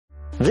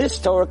This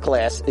Torah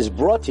class is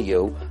brought to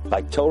you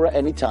by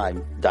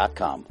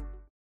TorahAnytime.com.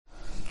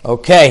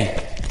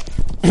 Okay.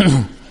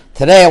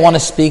 Today I want to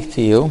speak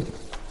to you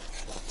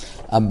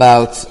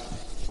about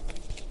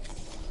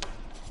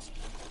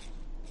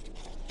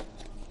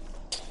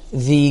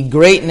the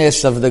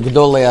greatness of the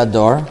Gedolei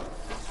Ador,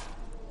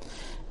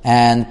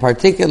 and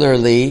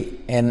particularly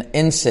an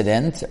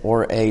incident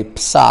or a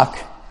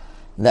psak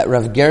that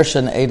Rav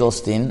Gershon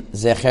Edelstein,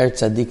 Zecher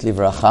Tzadik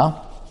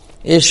Livracha,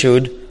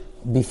 issued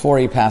before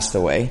he passed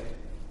away.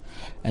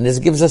 And this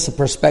gives us a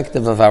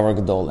perspective of our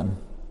Gedolim.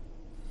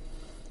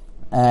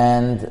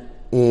 And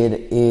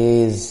it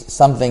is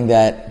something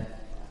that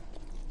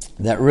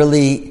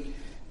really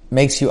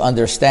makes you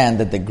understand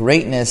that the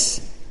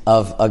greatness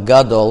of a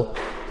Gadol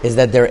is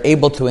that they're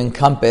able to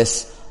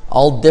encompass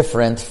all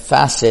different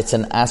facets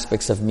and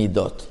aspects of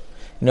Midot.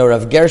 You know,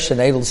 Rav Gershon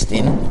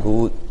Edelstein,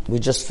 who we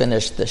just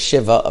finished the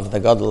Shiva of the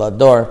Gadol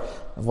Ador,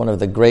 of one of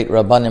the great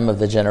Rabbanim of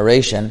the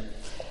generation,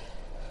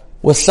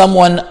 was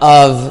someone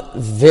of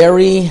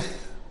very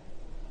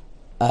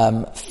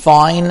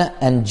fine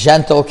and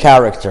gentle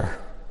character.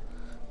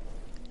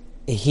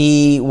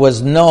 He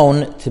was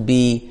known to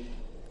be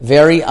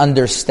very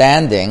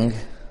understanding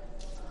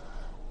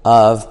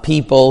of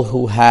people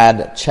who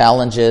had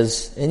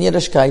challenges in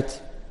Yiddishkeit.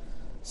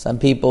 Some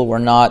people were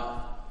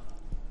not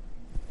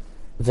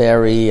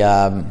very,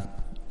 they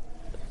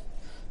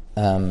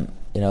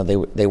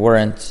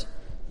weren't,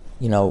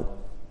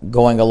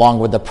 going along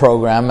with the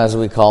program, as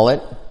we call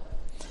it.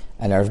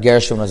 And Rav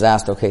Gershon was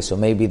asked, okay, so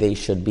maybe they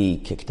should be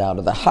kicked out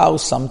of the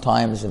house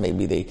sometimes, and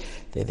maybe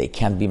they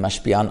can't be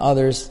mashpia on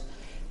others.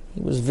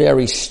 He was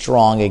very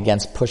strong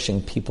against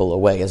pushing people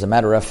away. As a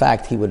matter of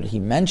fact, he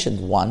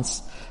mentioned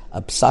once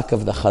a psak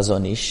of the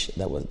Chazon Ish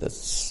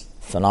that's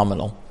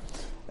phenomenal,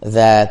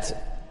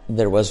 that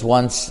there was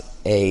once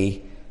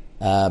a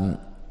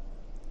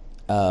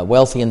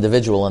wealthy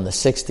individual in the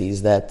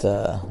 60s,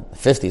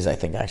 50s I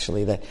think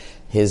actually, that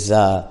his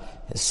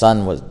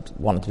son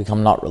wanted to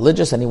become not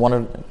religious, and he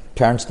wanted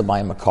parents to buy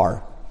him a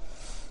car.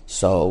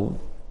 So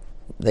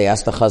they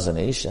asked the Chazon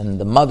Ish, and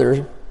the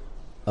mother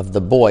of the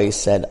boy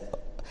said,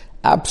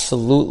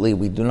 absolutely,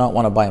 we do not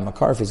want to buy him a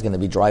car if he's going to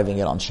be driving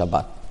it on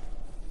Shabbat.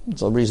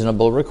 It's a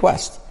reasonable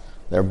request.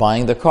 They're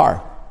buying the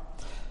car.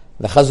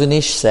 The Chazon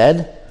Ish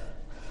said,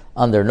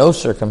 under no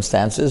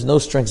circumstances, no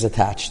strings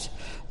attached.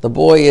 The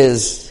boy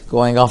is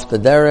going off the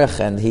derech,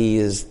 and he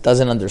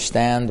doesn't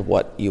understand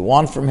what you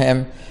want from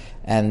him,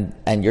 and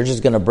you're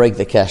just going to break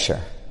the kesher.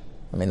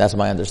 I mean, that's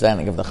my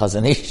understanding of the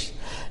Chazon Ish.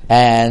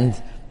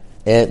 And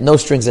no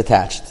strings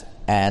attached.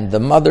 And the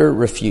mother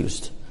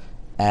refused.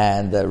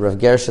 And Rav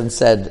Gershon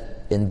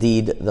said,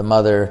 indeed, the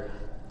mother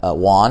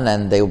won,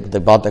 and they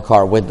bought the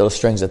car with those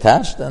strings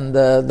attached, and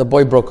the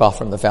boy broke off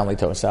from the family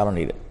Torah. Said, I don't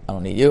need it. I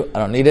don't need you. I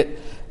don't need it.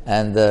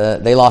 And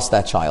they lost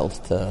that child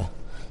to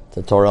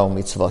Torah and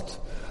mitzvot.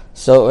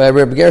 So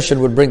Rav Gershon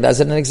would bring that as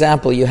an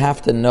example. You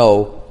have to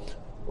know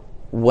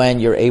when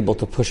you're able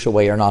to push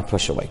away or not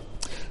push away.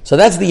 So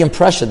that's the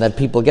impression that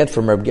people get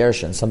from Rav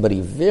Gershon,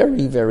 somebody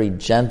very, very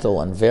gentle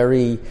and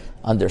very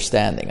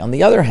understanding. On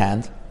the other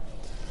hand,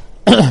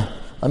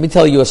 let me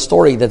tell you a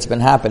story that's been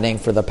happening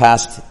for the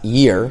past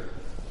year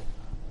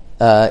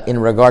in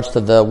regards to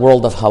the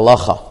world of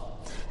halacha,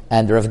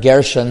 and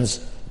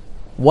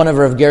one of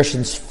Rav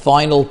Gershon's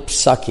final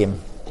psakim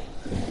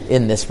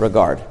in this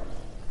regard.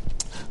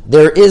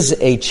 There is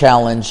a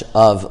challenge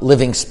of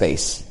living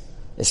space,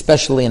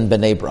 especially in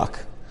Bnei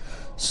Brak.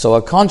 So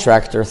a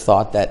contractor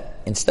thought that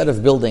instead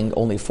of building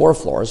only 4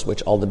 floors,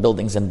 which all the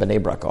buildings in Bnei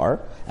Brak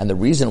are, and the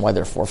reason why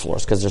they're 4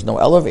 floors, because there's no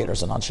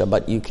elevators, and on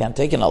Shabbat you can't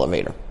take an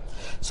elevator.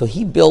 So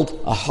he built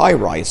a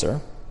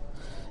high-riser,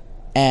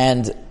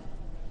 and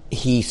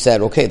he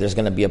said, okay, there's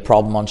going to be a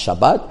problem on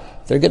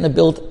Shabbat. They're going to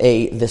build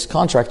this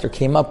contractor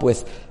came up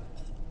with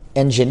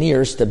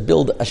engineers to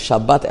build a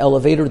Shabbat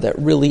elevator that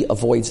really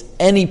avoids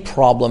any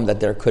problem that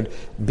there could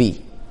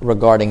be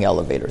regarding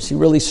elevators. He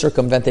really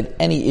circumvented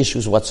any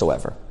issues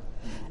whatsoever.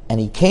 And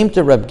he came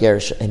to Reb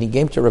Gershon, he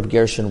came to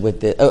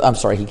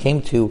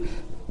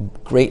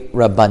great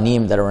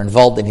Rabbanim that are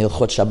involved in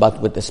Hilchot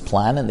Shabbat with this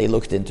plan, and they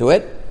looked into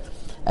it.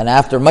 And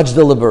after much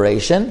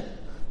deliberation,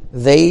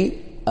 they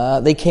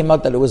came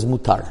out that it was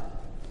mutar.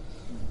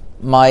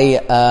 My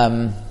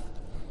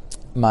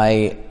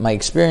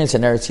experience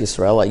in Eretz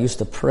Yisrael, I used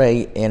to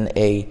pray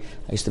I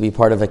used to be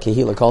part of a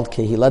kehillah called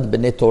Kehilat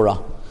B'nei Torah.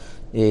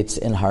 It's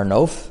in Har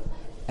Nof,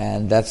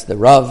 and that's the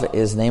Rav.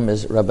 His name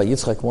is Rabbi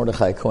Yitzchak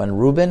Mordechai Cohen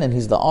Rubin, and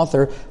he's the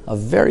author of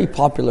very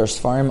popular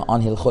Sfarim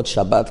on Hilchot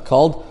Shabbat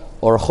called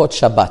Orchot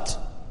Shabbat.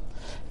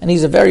 And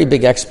he's a very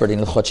big expert in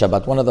Hilchot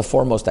Shabbat, one of the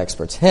foremost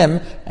experts,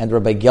 him and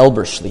Rabbi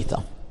Gelber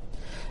Shlita.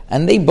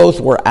 And they both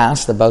were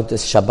asked about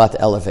this Shabbat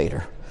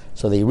elevator.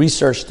 So they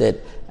researched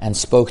it and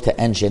spoke to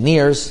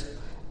engineers,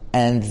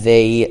 and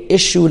they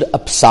issued a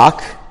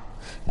psak,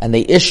 and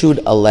they issued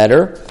a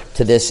letter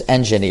to this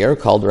engineer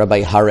called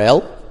Rabbi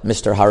Harel,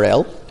 Mr.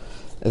 Harel,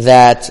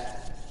 that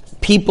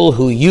people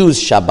who use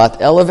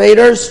Shabbat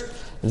elevators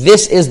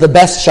This is the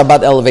best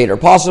Shabbat elevator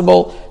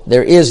possible.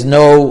 There is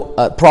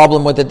no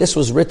problem with it. This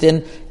was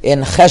written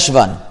in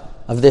Cheshvan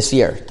of this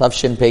year,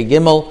 Tavshin Pei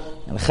Gimel,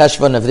 in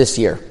Cheshvan of this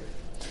year.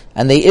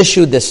 And they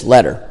issued this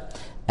letter.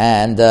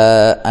 And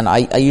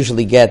I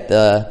usually get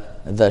the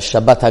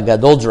Shabbat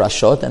HaGadol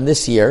Drashot, and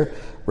this year,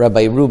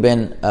 Rabbi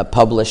Rubin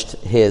published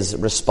his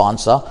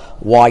responsa,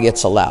 why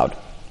it's allowed.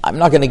 I'm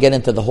not going to get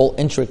into the whole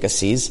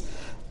intricacies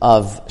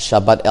of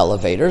Shabbat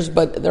elevators,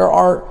 but there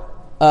are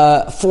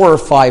 4 or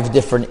 5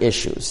 different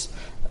issues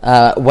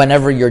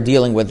whenever you're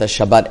dealing with a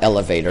Shabbat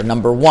elevator.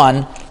 Number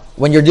one,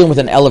 when you're dealing with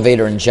an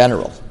elevator in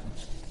general.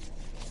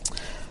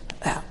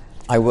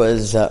 I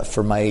was,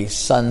 for my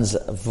son's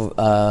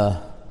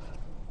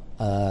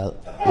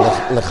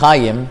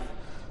L'chaim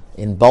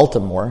in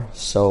Baltimore,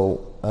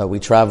 so we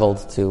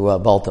traveled to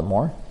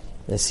Baltimore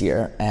this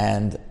year,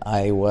 and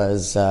I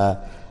was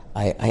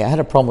I had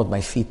a problem with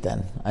my feet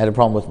then. I had a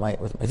problem with my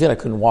feet. I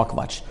couldn't walk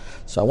much.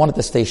 So I wanted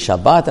to stay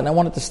Shabbat, and I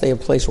wanted to stay a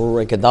place where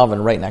I could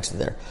daven right next to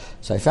there.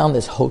 So I found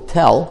this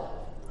hotel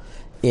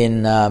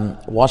in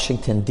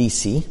Washington,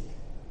 D.C.,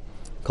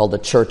 called the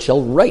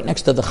Churchill, right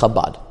next to the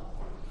Chabad.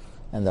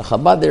 And the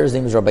Chabad there, his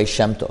name is Rabbi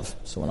Shem Tov.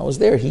 So when I was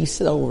there, he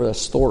said over a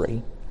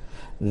story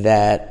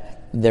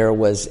that there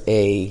was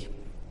an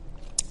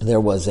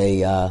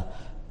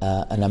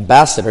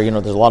ambassador. You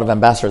know, there's a lot of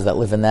ambassadors that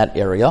live in that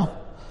area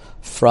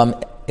from,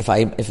 if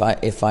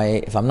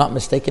I'm not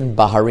mistaken,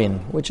 Bahrain,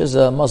 which is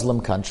a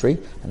Muslim country,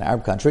 an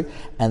Arab country,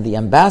 and the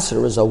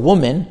ambassador is a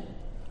woman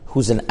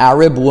who's an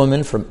Arab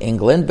woman from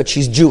England, but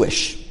she's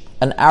Jewish,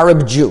 an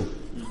Arab Jew.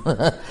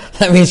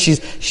 That means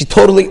she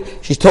totally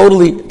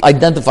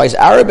identifies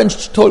Arab and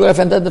she totally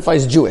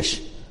identifies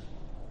Jewish,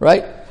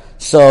 right?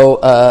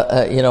 So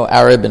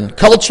Arab in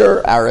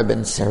culture, Arab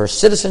in her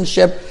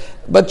citizenship,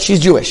 but she's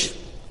Jewish.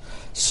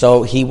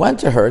 So he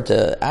went to her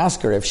to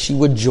ask her if she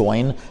would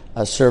join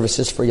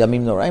services for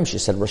Yamim Noraim. She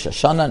said, Rosh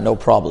Hashanah, no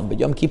problem, but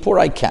Yom Kippur,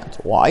 I can't.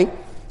 Why?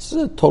 This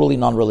is a totally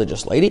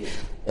non-religious lady.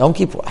 Yom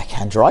Kippur, I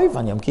can't drive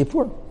on Yom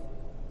Kippur.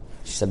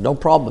 She said, no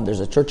problem, there's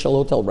a Churchill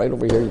hotel right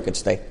over here, you could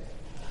stay.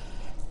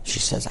 She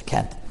says, I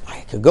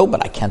could go,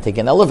 but I can't take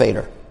an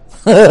elevator.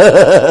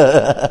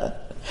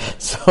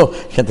 So,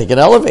 can't take an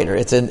elevator,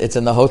 it's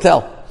in the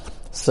hotel.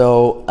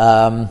 So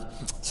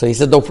he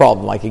said, no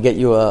problem, I could get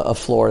you a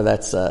floor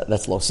that's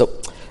low. So,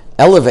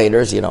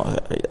 elevators, you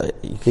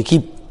could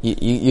keep,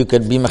 you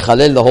could be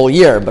mechalel the whole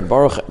year,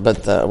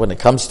 but when it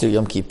comes to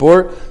Yom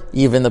Kippur,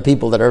 even the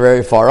people that are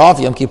very far off,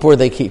 Yom Kippur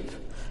they keep.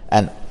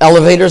 And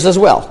elevators as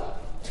well.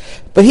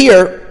 But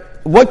here,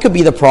 what could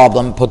be the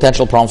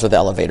potential problems with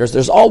elevators?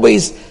 There's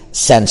always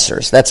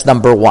sensors. That's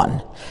number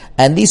one.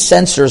 And these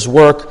sensors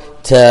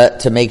work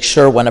to make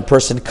sure when a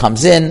person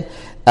comes in,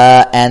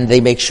 and they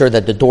make sure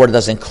that the door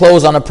doesn't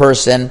close on a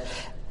person,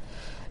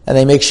 and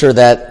they make sure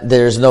that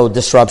there's no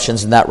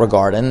disruptions in that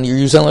regard. And you're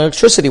using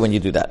electricity when you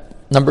do that.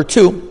 Number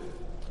two,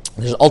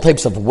 there's all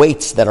types of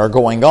weights that are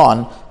going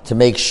on to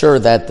make sure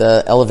that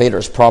the elevator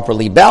is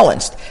properly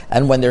balanced.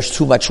 And when there's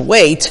too much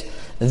weight,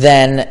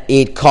 then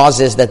it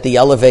causes that the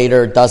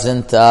elevator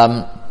doesn't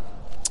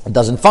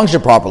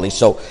function properly.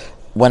 So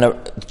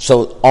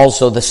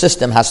also the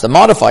system has to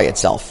modify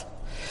itself.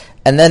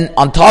 And then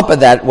on top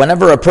of that,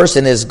 whenever a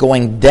person is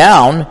going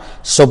down,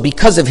 so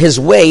because of his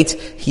weight,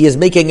 he is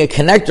making a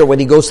connector when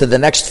he goes to the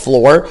next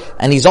floor,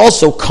 and he's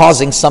also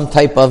causing some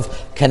type of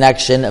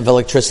connection of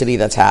electricity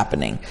that's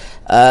happening.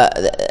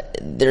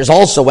 There's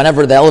also,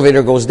 whenever the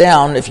elevator goes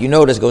down, if you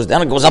notice, it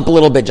goes up a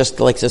little bit just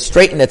to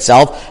straighten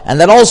itself. And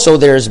then also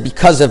there's,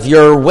 because of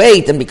your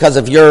weight and because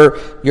of your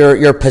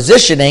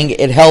positioning,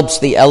 it helps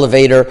the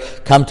elevator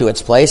come to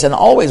its place. And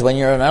always when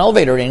you're in an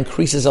elevator, it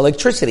increases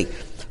electricity.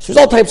 So there's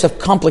all types of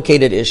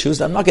complicated issues.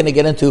 I'm not going to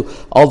get into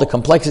all the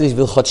complexities of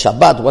Hilchot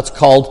Shabbat, what's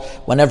called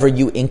whenever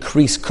you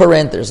increase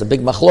current. There's a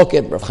big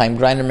machloket. Rav Chaim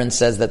Greinerman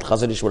says that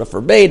Chazon Ish would have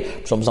forbade.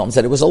 Shlomo Zalman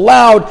said it was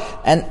allowed.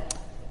 And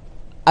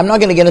I'm not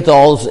going to get into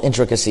all those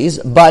intricacies,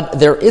 but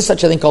there is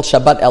such a thing called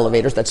Shabbat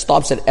elevators that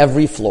stops at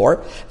every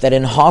floor, that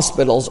in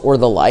hospitals or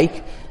the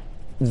like,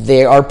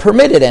 they are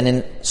permitted. And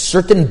in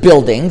certain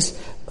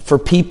buildings, for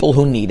people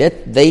who need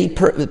it,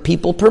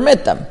 people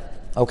permit them.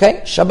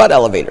 Okay? Shabbat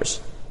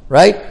elevators.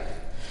 Right?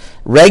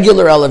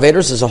 Regular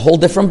elevators is a whole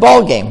different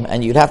ballgame,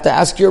 and you'd have to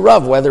ask your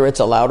Rav whether it's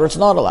allowed or it's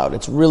not allowed.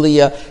 It's really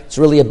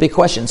a big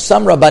question.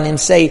 Some Rabbanim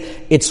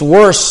say it's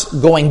worse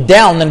going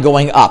down than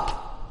going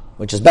up,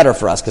 which is better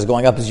for us, because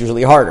going up is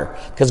usually harder.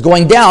 Because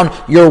going down,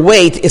 your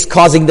weight is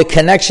causing the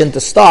connection to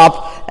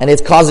stop, and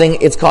it's causing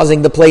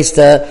the place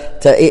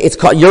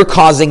you're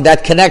causing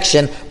that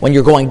connection when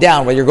you're going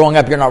down. When you're going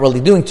up, you're not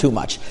really doing too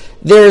much.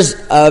 There's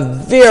a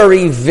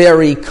very,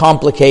 very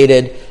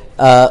complicated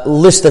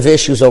list of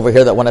issues over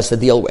here that one has to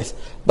deal with.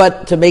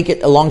 But to make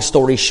it a long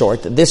story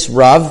short, this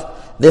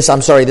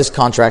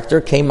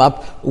contractor came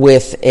up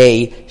with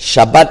a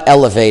Shabbat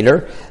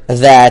elevator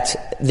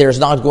that there's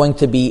not going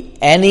to be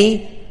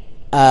any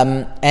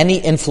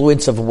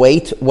influence of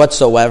weight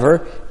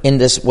whatsoever in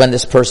this when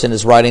this person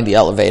is riding the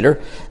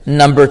elevator.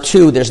 Number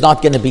two, there's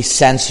not going to be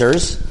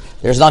sensors.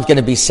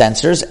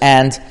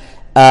 And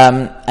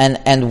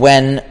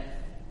when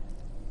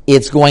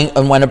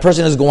and when a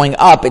person is going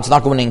up, it's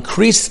not going to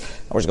increase,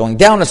 or it's going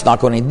down, it's not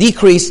going to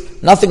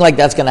decrease. Nothing like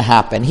that's going to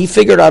happen. He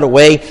figured out a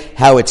way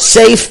how it's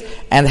safe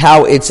and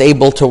how it's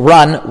able to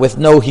run with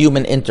no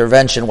human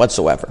intervention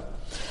whatsoever.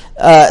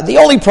 The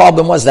only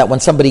problem was that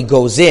when somebody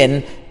goes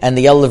in and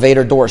the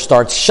elevator door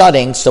starts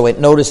shutting, so it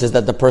notices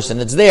that the person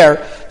is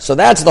there. So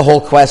that's the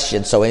whole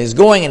question. So he's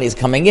going and he's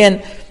coming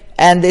in,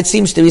 and it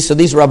seems to be, so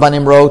these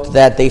Rabbanim wrote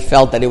that they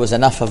felt that it was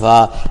enough of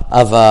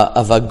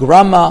a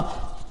grama,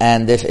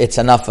 and if it's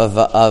enough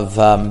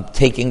of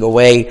taking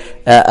away,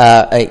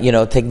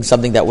 taking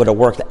something that would have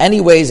worked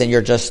anyways, and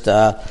you're just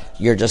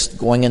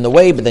going in the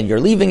way, but then you're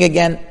leaving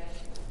again.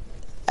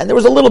 And there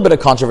was a little bit of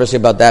controversy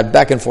about that,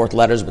 back and forth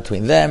letters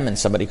between them, and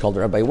somebody called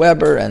Rabbi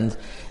Weber, and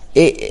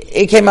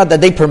it came out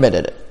that they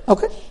permitted it.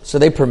 Okay, so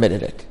they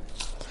permitted it.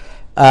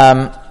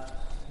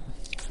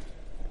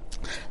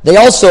 They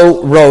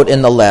also wrote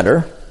in the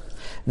letter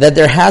that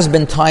there has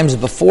been times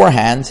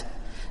beforehand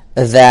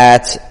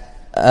that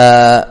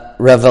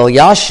Rav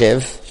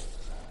Elyashiv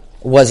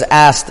was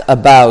asked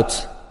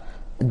about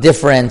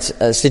different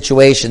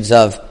situations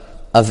of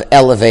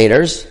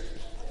elevators,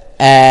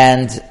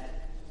 and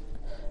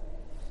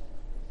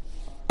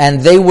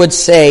they would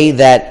say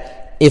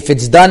that if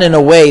it's done in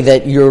a way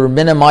that you're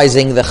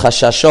minimizing the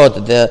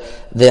chashashot, the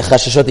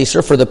chashashot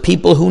isur for the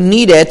people who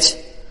need it,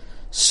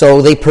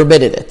 so they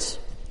permitted it.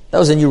 That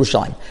was in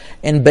Yerushalayim.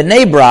 In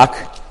Bnei Brak,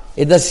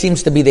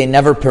 seems to be they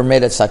never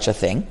permitted such a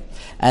thing.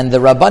 And the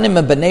Rabbanim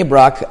of Bnei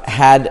Brak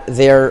had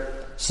their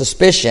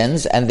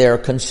suspicions and their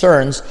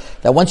concerns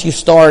that once you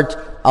start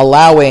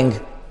allowing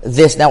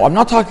this, now I'm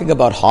not talking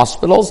about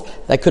hospitals,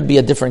 that could be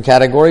a different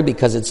category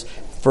because it's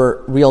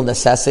for real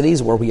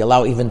necessities where we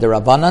allow even the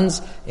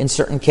Rabbanans in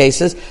certain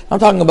cases. I'm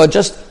talking about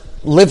just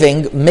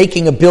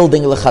making a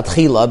building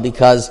lechatchila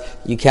because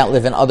you can't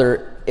live in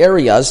other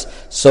areas.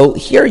 So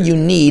here you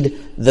need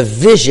the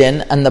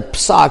vision and the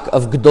psak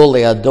of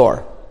Gedolei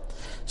Ador.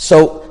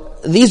 So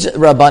these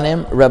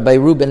Rabbanim, Rabbi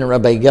Reuben and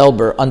Rabbi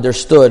Gelber,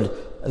 understood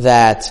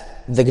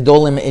that the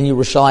Gedolim in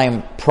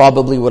Yerushalayim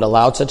probably would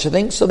allow such a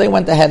thing, so they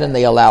went ahead and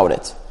they allowed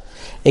it.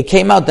 It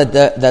came out that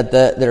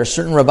there are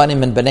certain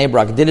Rabbanim in Bnei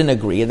Brak didn't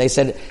agree, and they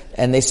said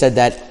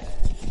that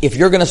if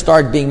you're going to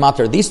start being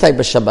matar these type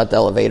of Shabbat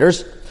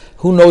elevators,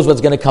 who knows what's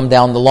going to come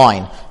down the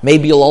line?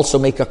 Maybe you'll also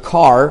make a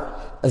car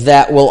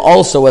that will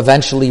also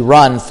eventually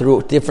run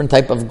through different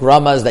type of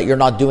gramas that you're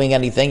not doing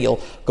anything.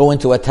 You'll go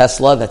into a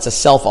Tesla that's a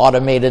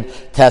self-automated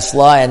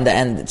Tesla, and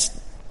it's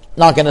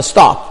not going to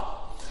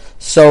stop.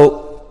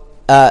 So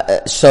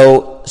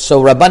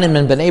Rabbanim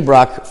and Bnei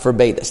Brak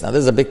forbade this. Now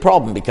this is a big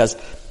problem because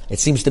it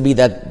seems to be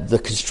that the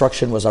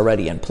construction was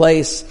already in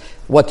place,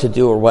 what to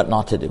do or what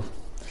not to do.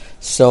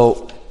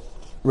 So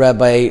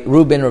Rabbi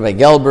Reuben, Rabbi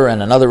Gelber,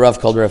 and another Rav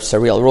called Rav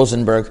Sariel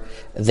Rosenberg,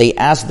 they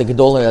asked the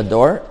Gedolei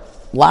Ador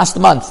last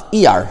month,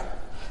 Iyar.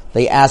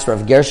 They asked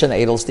Rav Gershon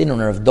Edelstein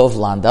and Rav Dov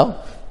Landau,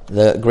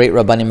 the great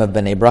Rabbanim of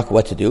Bnei Brak,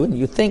 what to do. And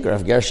you think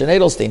Rav Gershon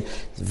Edelstein,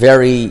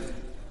 very,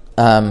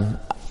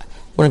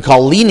 wouldn't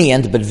call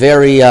lenient, but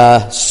very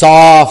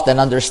soft and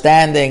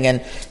understanding,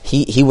 and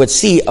he would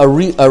see a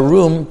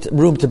room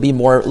to be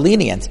more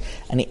lenient.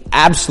 And he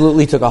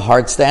absolutely took a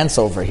hard stance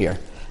over here.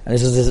 And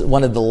this is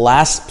one of the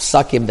last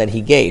psakim that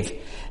he gave.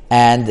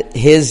 And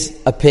his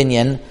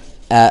opinion,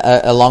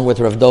 along with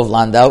Rav Dov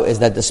Landau, is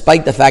that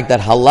despite the fact that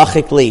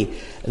halachically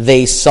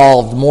they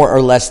solved more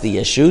or less the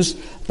issues,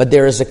 but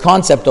there is a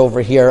concept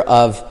over here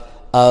of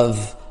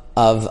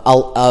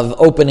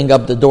opening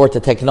up the door to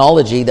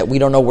technology that we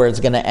don't know where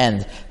it's going to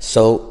end.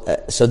 So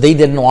they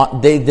didn't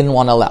want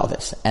to allow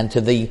this. And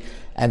to the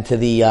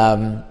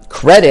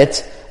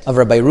credit of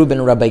Rabbi Reuben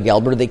and Rabbi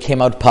Gelber, they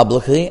came out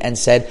publicly and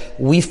said,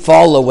 we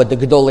follow what the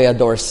Gedolei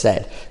Ador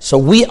said. So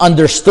we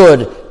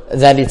understood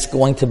that it's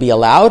going to be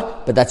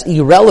allowed, but that's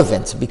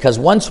irrelevant because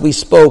once we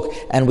spoke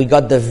and we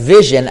got the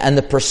vision and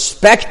the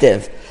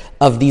perspective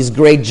of these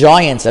great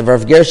giants of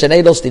Rav Gershon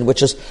Edelstein,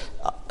 which is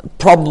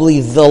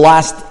probably the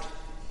last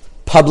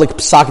public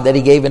psak that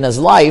he gave in his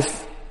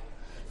life,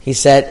 they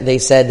said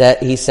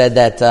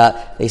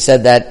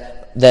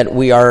that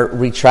we are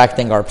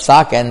retracting our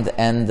psak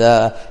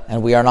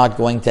and we are not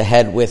going to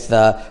head with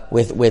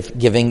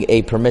giving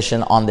a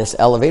permission on this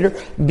elevator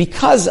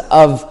because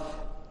of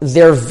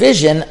their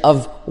vision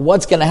of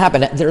what's going to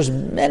happen. There's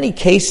many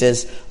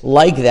cases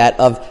like that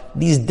of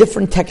these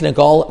different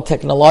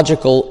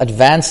technological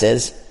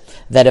advances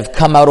that have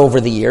come out over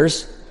the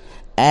years,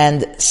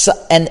 and some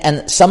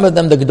of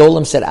them the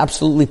Gedolim said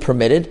absolutely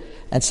permitted,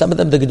 and some of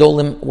them the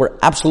Gedolim were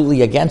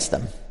absolutely against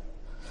them.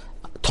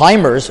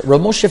 Timers,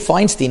 Rav Moshe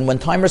Feinstein, when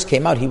timers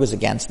came out, he was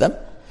against them,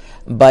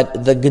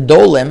 but the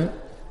Gedolim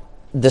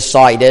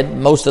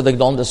most of the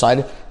Gedolim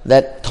decided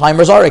that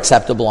timers are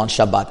acceptable on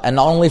Shabbat, and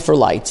not only for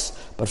lights,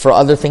 but for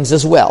other things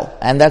as well.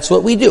 And that's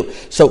what we do.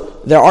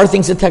 So there are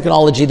things in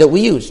technology that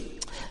we use.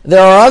 There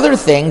are other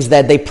things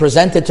that they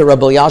presented to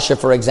Rabbi Elyashiv,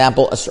 for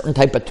example, a certain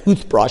type of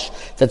toothbrush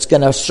that's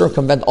going to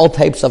circumvent all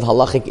types of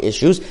halachic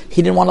issues.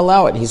 He didn't want to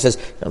allow it. He says,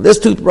 this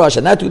toothbrush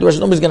and that toothbrush,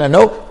 nobody's going to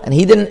know, and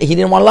he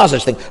didn't want to allow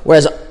such thing.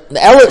 Whereas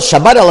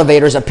Shabbat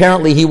elevators,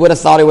 apparently he would have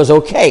thought it was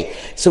okay.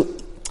 So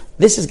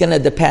this is going to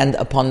depend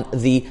upon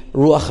the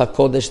Ruach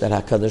HaKodesh that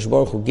HaKadosh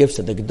Baruch Hu gives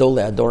to the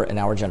Gedolei Ador in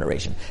our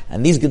generation.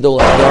 And these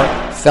Gedolei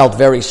Ador felt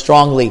very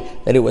strongly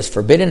that it was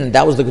forbidden, and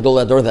that was the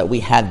Gedolei Ador that we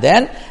had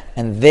then,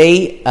 and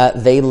they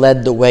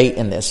led the way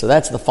in this. So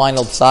that's the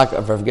final psak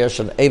of Rav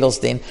Gershon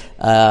Edelstein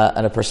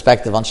and a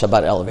perspective on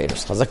Shabbat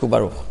elevators. Chazaku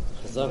Baruch.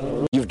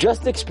 You've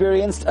just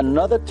experienced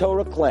another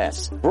Torah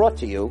class brought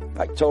to you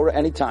by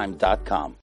TorahAnytime.com.